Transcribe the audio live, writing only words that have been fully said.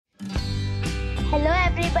Hello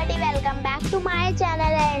everybody, welcome back to my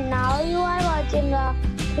channel and now you are watching a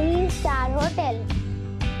 3-star hotel.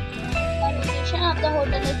 The location of the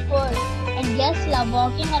hotel is good and guests love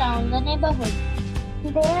walking around the neighborhood.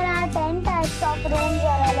 There are 10 types of rooms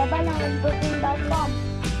available on booking.com.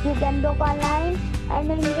 You can book online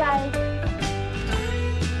and enjoy it.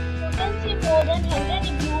 You can see more than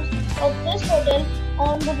 100 reviews of this hotel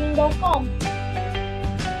on booking.com.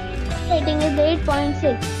 Rating is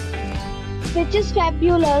 8.6, which is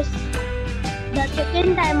fabulous. The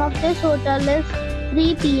check-in time of this hotel is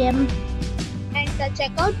 3 p.m. and the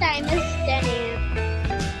checkout time is 10 a.m.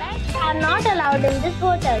 Pets are not allowed in this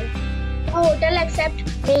hotel. The hotel accepts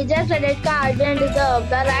major credit cards and reserves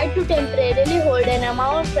the right to temporarily hold an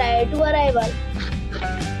amount prior to arrival.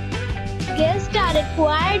 Guests are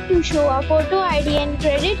required to show a photo ID and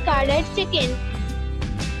credit card at check-in.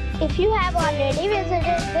 If you have already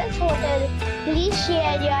visited this hotel, please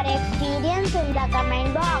share your experience in the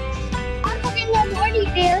comment box. For booking or more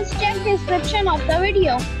details, check description of the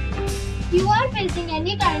video. If you are facing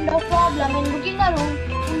any kind of problem in booking a room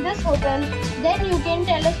in this hotel, then you can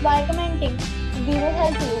tell us by commenting. We will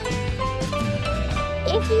help you.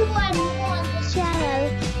 If you are new on this channel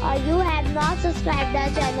or you have not subscribed our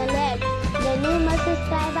channel yet, then you must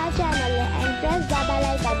subscribe our channel and press the bell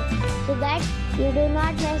icon so that you do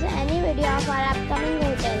not miss any video of our upcoming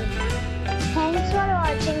hotel. Thanks for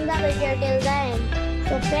watching the video till the end.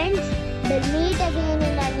 So friends, we'll meet again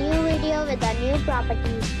in a new video with a new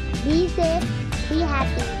property. Be safe, be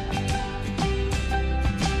happy.